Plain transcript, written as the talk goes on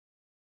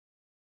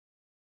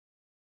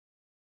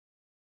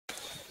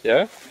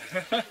Yeah?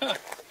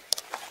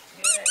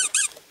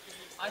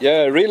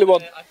 Yeah, really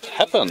what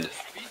happened?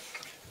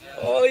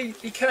 Oh,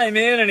 he came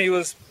in and he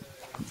was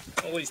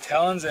all his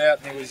talons out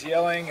and he was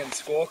yelling and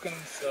squawking,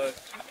 so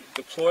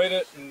deployed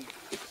it and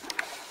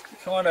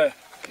kind of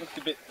looked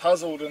a bit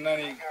puzzled, and then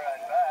he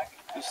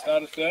just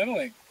started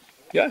thermaling.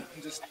 Yeah.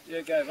 And just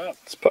gave up.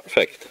 It's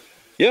perfect.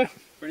 Yeah.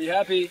 Pretty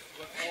happy.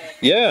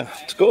 Yeah,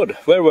 it's good.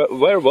 Where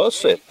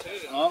was it?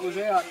 Oh, it was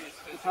out.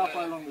 It's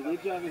halfway along the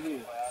ridge over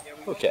here.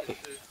 Okay.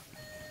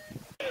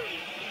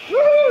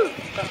 Woo!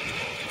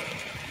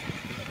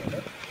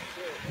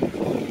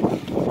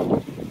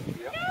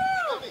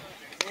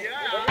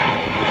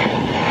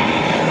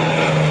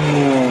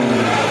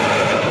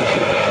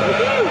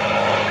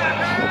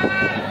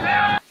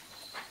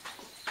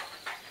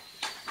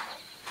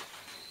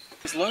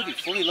 It's loaded,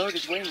 fully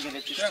loaded wings, and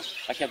it just,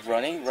 I kept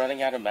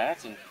running out of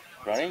mats and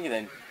running, and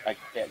then I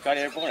got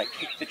airborne, I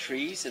kicked the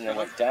trees and then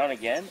went down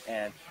again,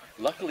 and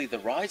luckily the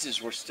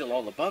rises were still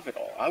all above it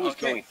all. I was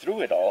going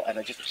through it all, and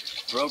I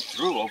just broke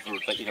through over,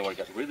 like, you know, where it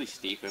got really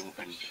steep and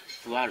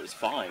flew out. It was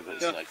fine, but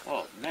it's like,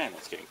 oh man,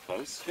 that's getting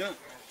close. Yeah.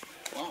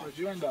 Wow. Where'd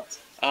you end up?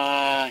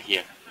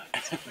 Here.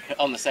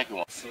 On the second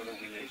one.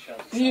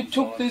 You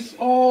took this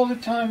all the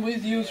time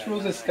with you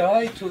through the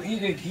sky to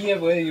eat it here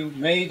where you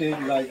made it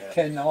like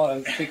 10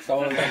 hours, 6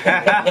 hours.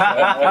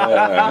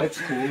 That's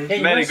cool. Hey,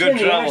 you made good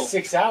travel.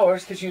 6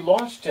 hours because you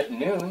launched at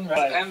noon,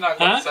 right? And I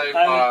got saved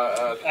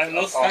by I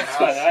lost that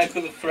one. I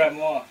could have thrown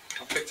more.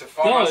 I picked a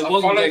farmhouse. No, it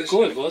wasn't that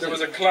good, was it? There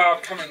was a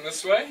cloud coming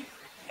this way.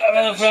 I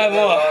want to fly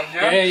more.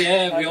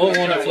 Yeah, we all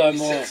want to fly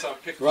more.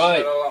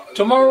 Right.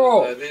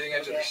 Tomorrow. Leading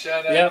edge of the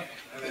shadow. Yep.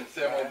 And then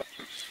thermal.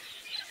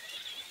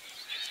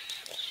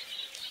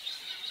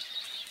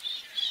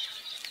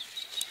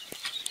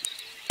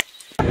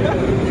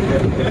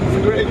 That's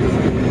great.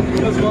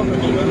 That's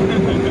wonderful.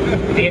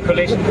 The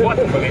collation,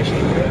 water collation.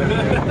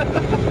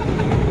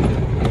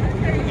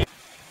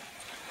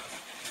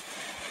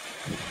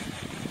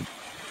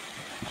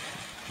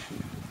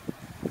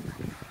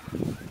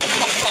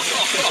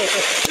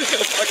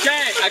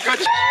 Okay, I got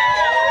you.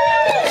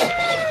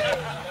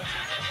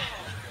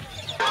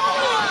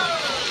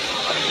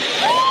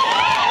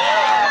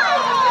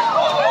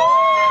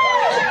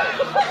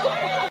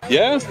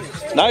 Yeah,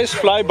 nice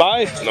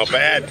flyby. Not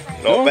bad,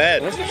 not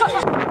bad.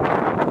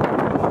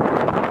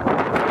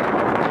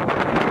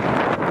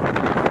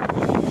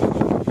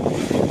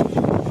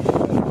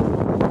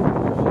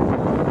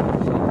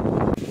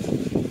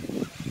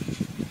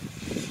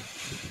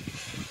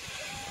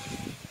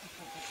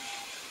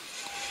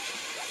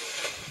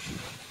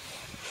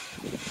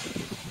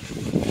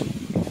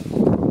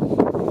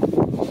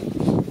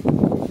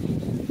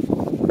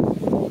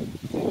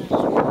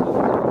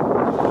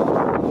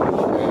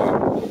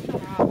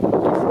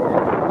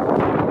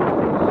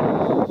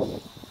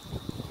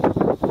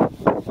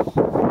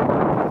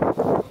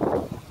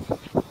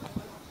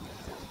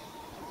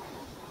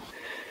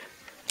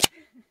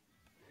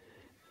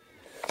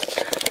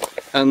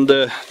 And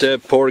the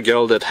poor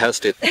girl that has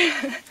it.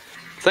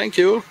 Thank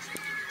you.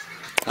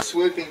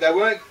 Swooping, they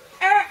weren't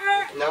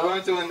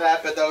doing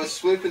that, but they were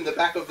swooping the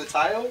back of the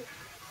tail,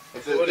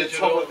 of the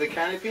top of the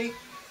canopy.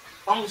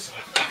 I was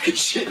like fucking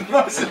shitting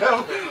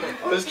myself.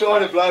 I was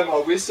trying to blow my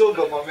whistle,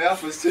 but my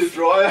mouth was too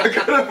dry. I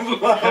couldn't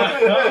blow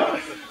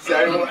it.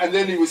 So, and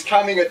then he was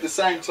coming at the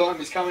same time.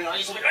 He's coming. I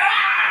just like,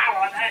 ah,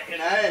 like that, you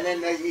know.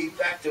 And then he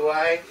backed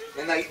away.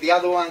 And the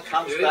other one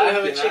comes back.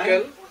 Have a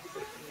chicken.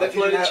 I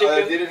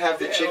didn't have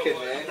the chicken,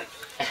 man.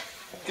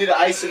 Did it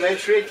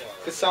asymmetric,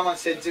 because someone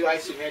said do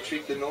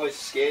asymmetric, the noise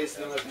scares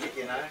them a bit,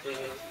 you know.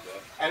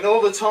 And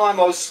all the time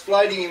I was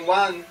floating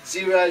in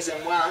zeros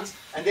and ones,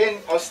 and then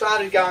I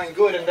started going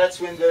good, and that's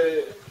when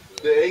the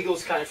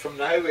eagles came from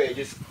nowhere,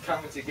 just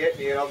coming to get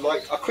me, and I'm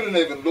like, I couldn't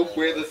even look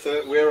where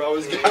I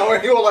was going.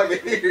 All I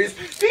could hear is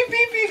beep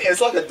beep beep.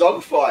 It's like a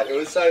dog fight. It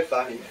was so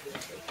funny.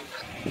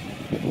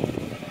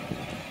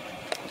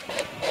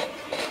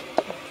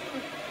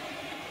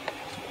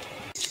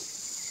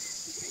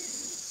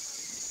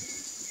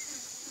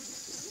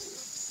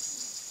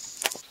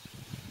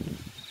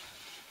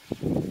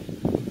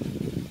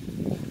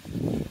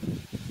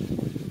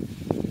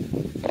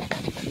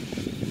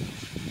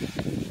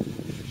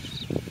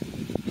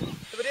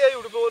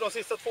 De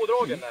sista 2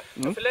 dragen där.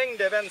 Jag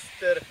förlängde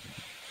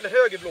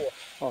höger blå.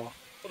 Ja.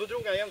 Och då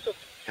drog jag jämnt upp.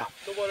 Ja.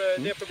 Då var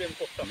det problemet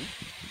borta.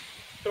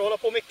 För att hålla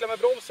på och mickla med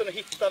bromsen och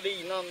hitta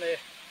linan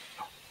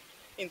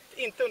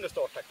inte under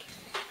start, tack.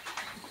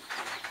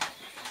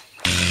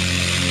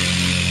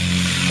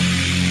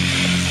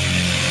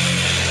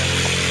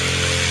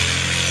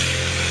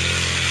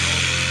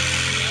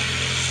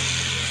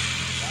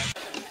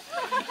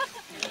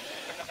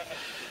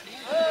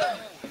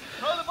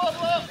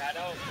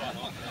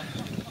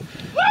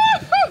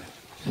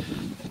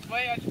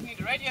 I just need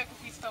a radio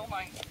because he's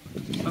filming.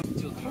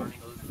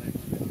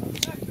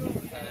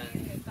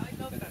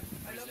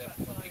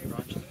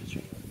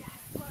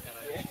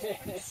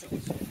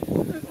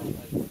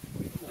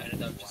 I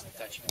ended up just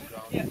touching the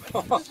ground. Oh!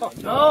 I don't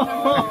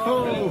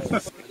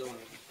want to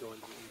go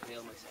and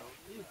impale myself.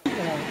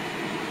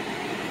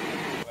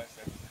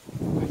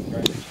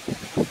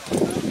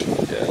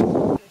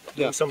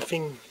 and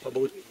something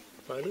about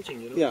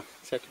piloting, you know. Yeah,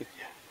 exactly.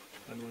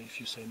 I don't know if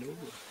you say no.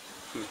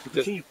 I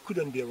Just- think you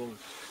couldn't be wrong.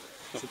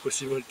 It's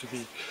impossible to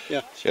be.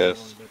 Yeah. Yes.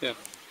 wrong, but Yeah.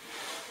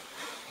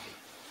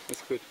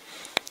 That's good.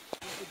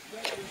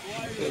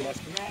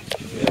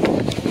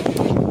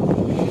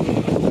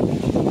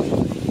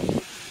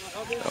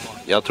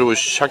 Jag tror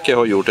Chucky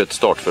har gjort ett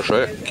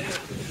startförsök.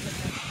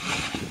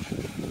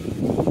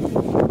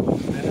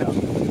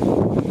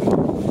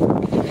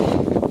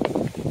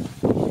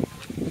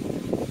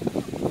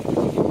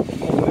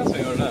 Många som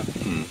gör det.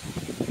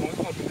 Många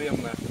som har problem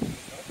med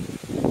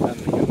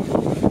tändningen.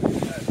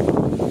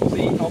 Så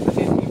ja,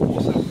 precis, i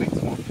påsen och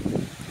skitsmart.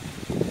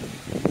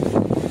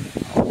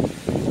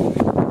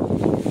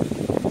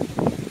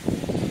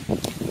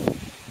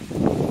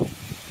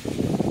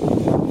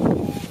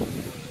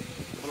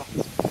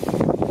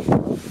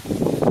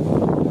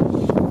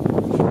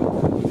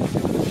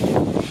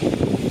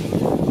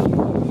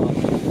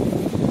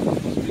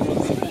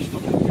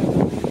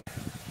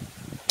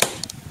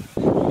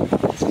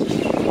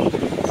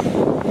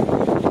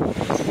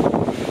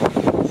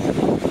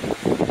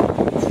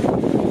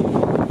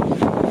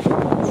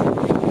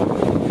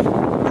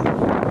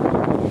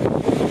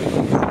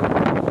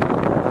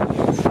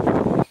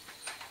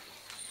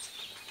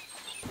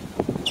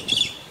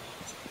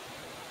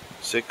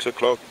 Six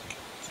o'clock,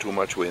 too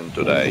much wind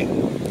today.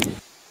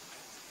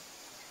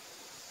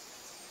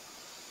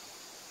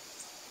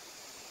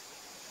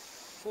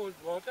 Cold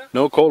water?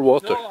 No cold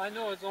water. No, I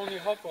know it's only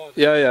hot water.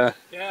 Yeah.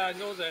 Yeah, I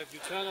know that. You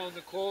turn on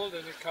the cold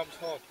and it comes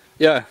hot.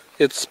 Yeah,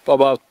 it's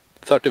about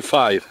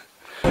 35.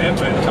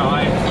 Every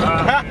time.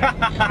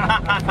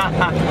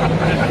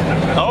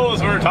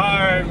 Those were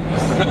times!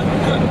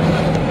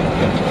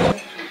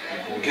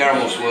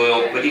 Caramels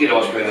will, but you get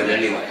ice cream with it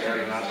anyway.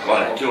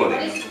 Right, two of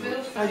them.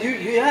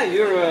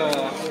 You're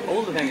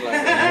older than like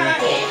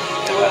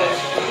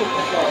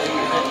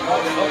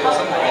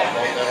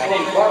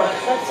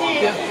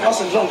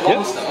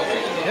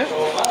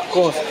Of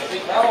course.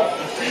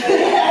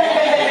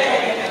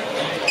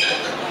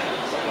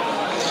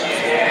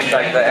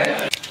 Like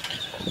that.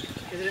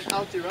 Is it an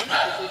outie run?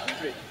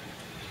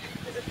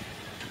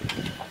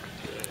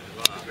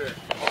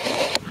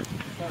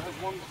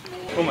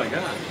 Oh my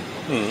god.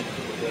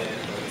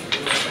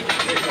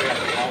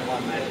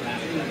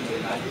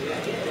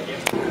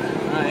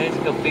 Ah, he's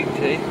got big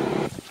teeth.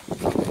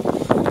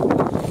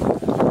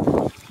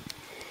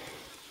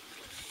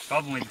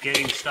 Problem with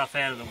getting stuff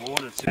out of the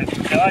water.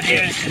 The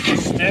idea is to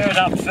just stir it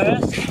up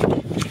first.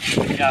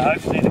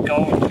 Hopefully the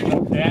gold will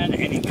drop down.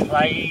 Any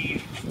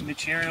clay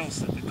materials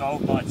that the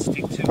gold might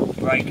stick to will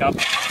break up.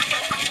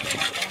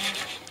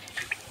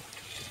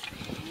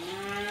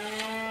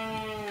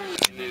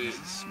 This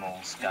is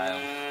small scale.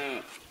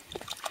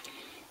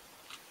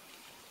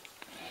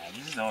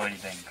 This has already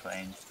been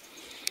cleaned.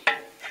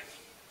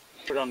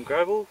 Put on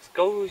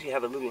goggles, you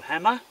have a little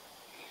hammer.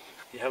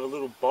 You have a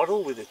little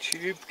bottle with a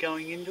tube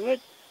going into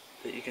it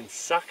that you can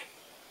suck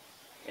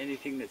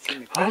anything that's in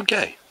the cracks.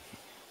 Okay.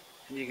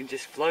 And you can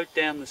just float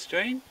down the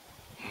stream.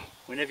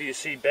 Whenever you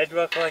see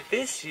bedrock like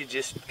this, you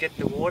just get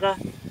the water,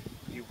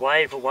 you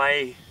wave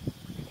away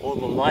all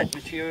the light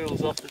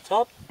materials off the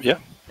top. Yeah.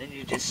 Then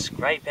you just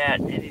scrape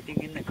out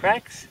anything in the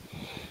cracks.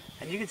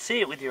 And you can see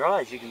it with your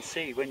eyes. You can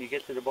see when you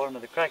get to the bottom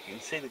of the crack, you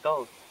can see the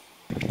gold.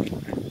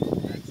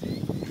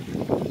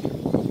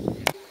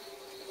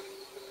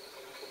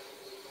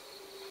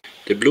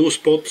 The blue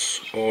spots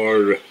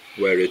are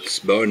where it's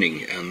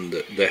burning and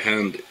the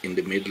hand in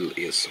the middle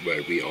is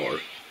where we are.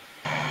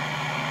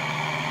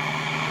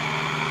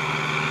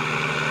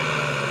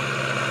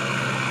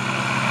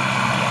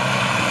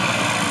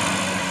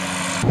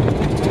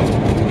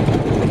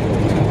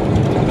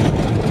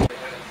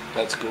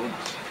 That's good.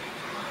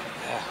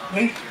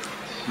 Yeah.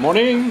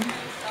 Morning.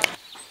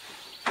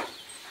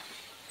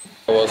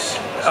 It was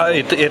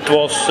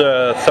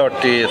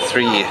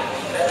 33,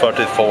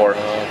 34.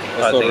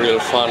 That's not real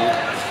fun.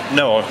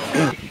 No.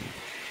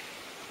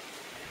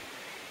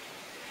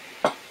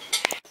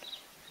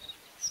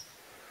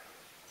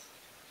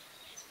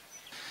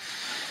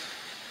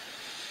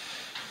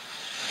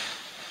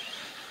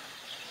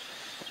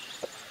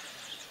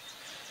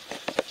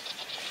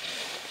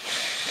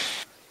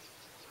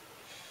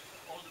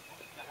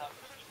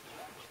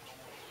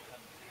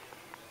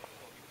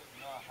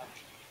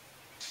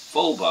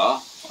 Full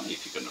bar, only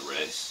if you're going to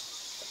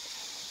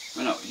race.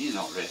 You're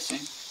not racing.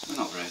 We're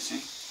not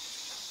racing.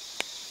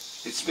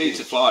 It's speed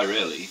to fly,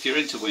 really. If you're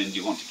into wind,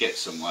 you want to get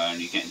somewhere and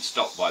you're getting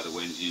stopped by the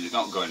wind, and you're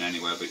not going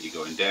anywhere but you're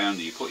going down,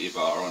 and you put your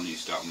bar on and you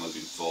start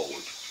moving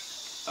forward.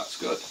 That's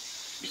good.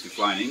 If you're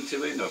flying into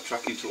wind or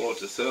tracking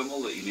towards a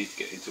thermal that you need to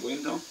get into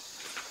wind on,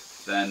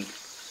 then,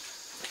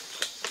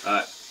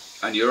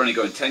 and you're only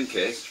going 10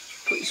 k's,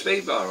 put your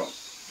speed bar on.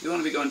 You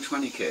want to be going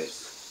 20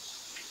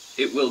 k's.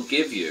 It will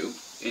give you,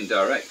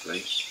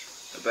 indirectly,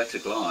 a better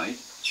glide,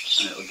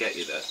 and it'll get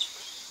you there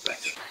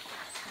better.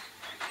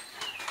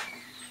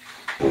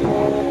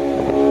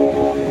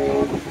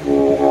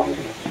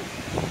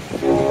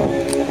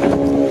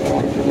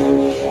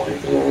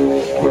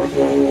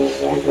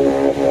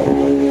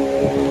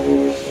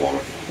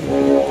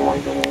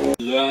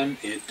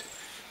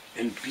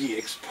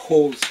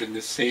 holes in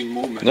the same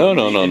moment. No, on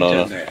no, the no, no,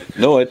 no. internet.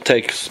 No, it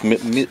takes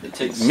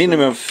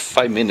minimum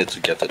 5 minutes to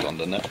get it on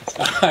the net.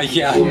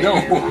 Yeah, I know.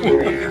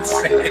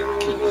 Exactly.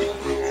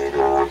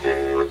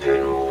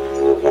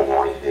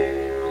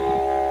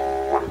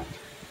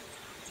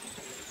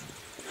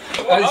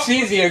 I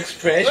see the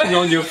expression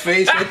on your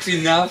face, that's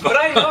enough. But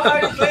I know how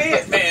to play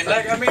it, man.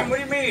 Like, I mean, what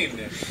do you mean?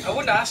 I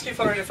wouldn't ask you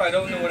for it if I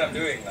don't know what I'm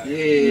doing. Like.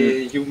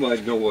 Yeah, you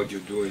might know what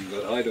you're doing,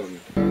 but I don't.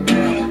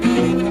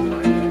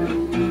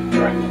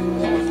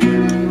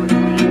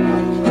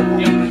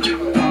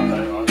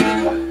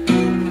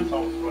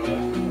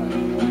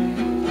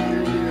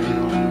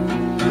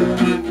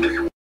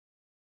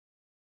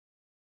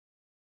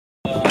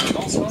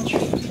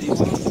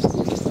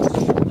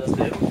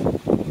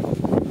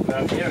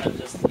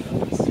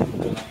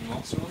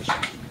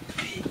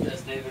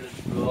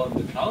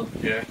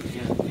 Yeah.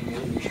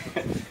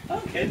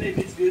 Okay,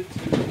 maybe it's good to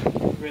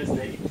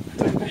resonate.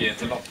 Yeah,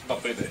 it's a lot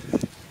better.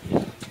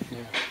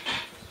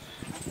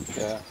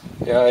 Yeah,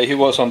 yeah. He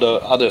was on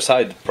the other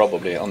side,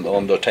 probably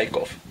on the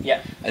takeoff.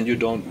 Yeah. And you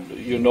don't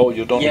look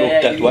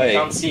that way. You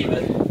can't see,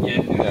 but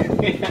yeah.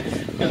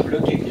 I'm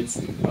looking. It's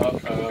it's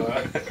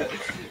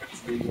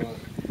big one.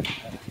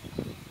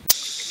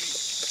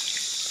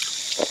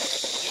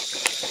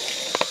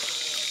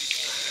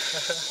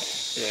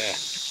 Yeah.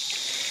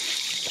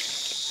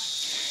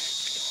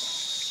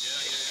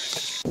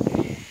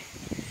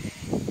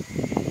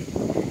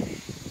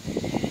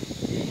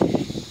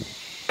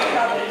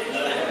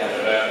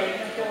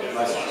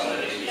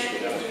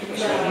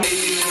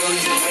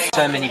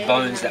 So many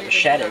bones that were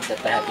shattered that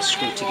they had to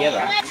screw together.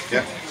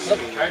 Yeah. Look,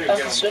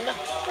 that's the swimmer.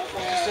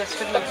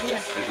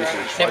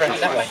 Never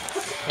that way.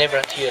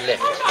 Never to your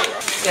left.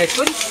 Yeah,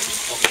 good.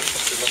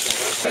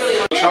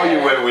 I'll show you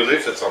where we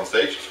lived at some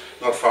stage,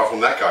 not far from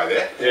that guy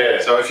there.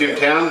 Yeah. So if you're in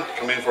town,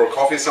 come in for a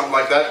coffee, something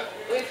like that.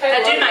 I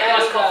do make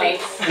nice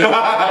coffees.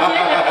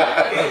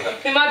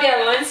 We might be able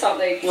to learn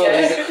something. Well,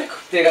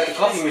 they got the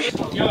coffee machine.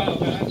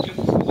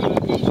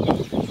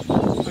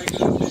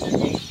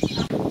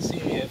 See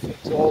if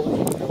it's all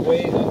in a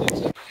way that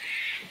it's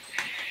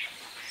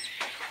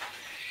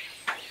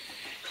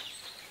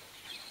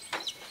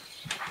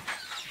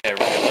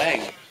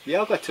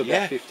Yeah, I got to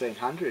about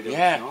 1500. It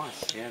Yeah. was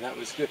nice. Yeah, that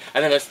was good.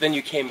 And then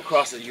you came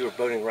across it. You were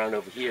boating around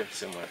over here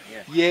somewhere.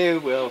 Yeah. Yeah,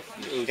 well,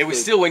 It was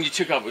still, when you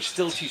took off, it was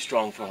still too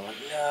strong for me. Like,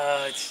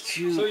 no, it's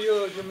too. So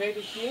you made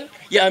it here?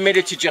 Yeah, I made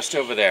it to just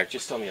over there,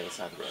 just on the other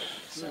side of the road.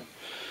 So.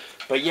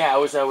 But yeah, I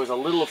was a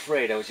little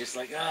afraid. I was just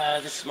like,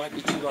 this might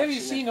be too much. Have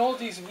you seen all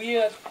these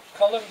weird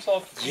columns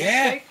of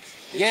insects?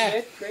 Yeah. Is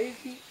that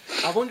crazy?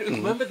 I wonder.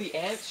 Remember the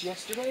ants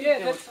yesterday? Yeah,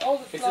 that's all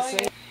the It's the flying.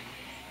 same.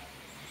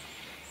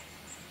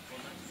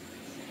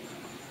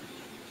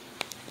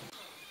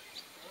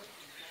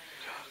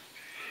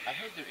 I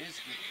heard there is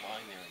good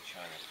flying there in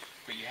China,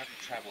 but you have to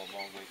travel a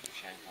long way from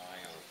Shanghai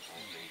or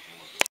Beijing.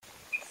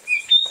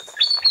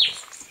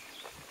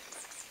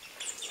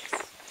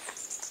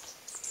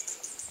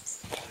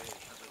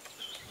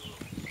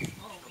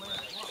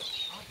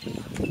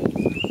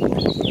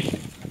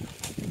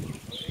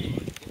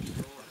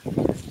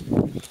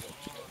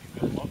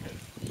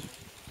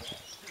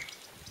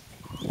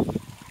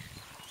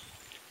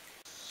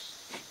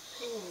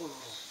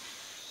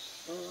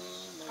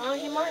 Oh,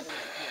 you might.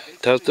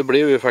 Det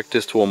blev ju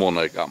faktiskt 2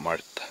 månader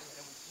gammalt.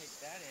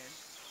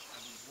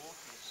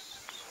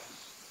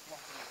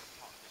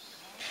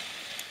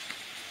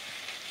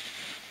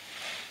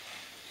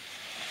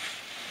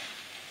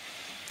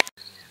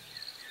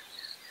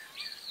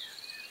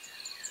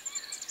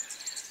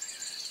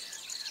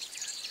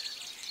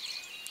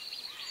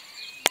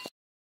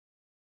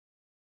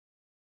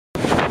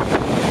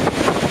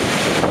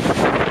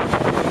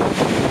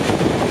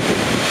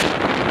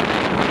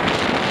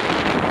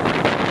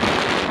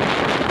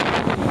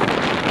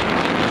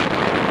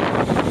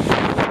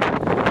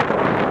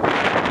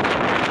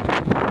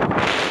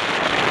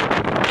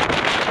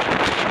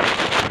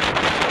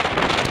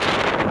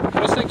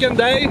 Second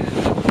day?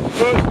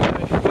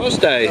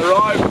 First day.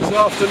 Arrived this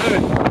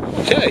afternoon.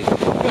 Okay.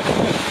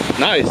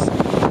 Nice.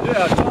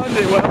 Yeah, timed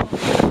it well.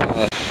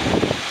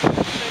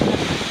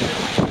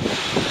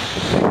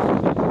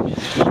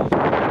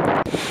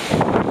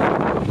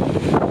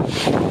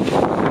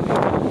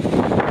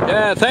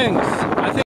 Yeah, thanks.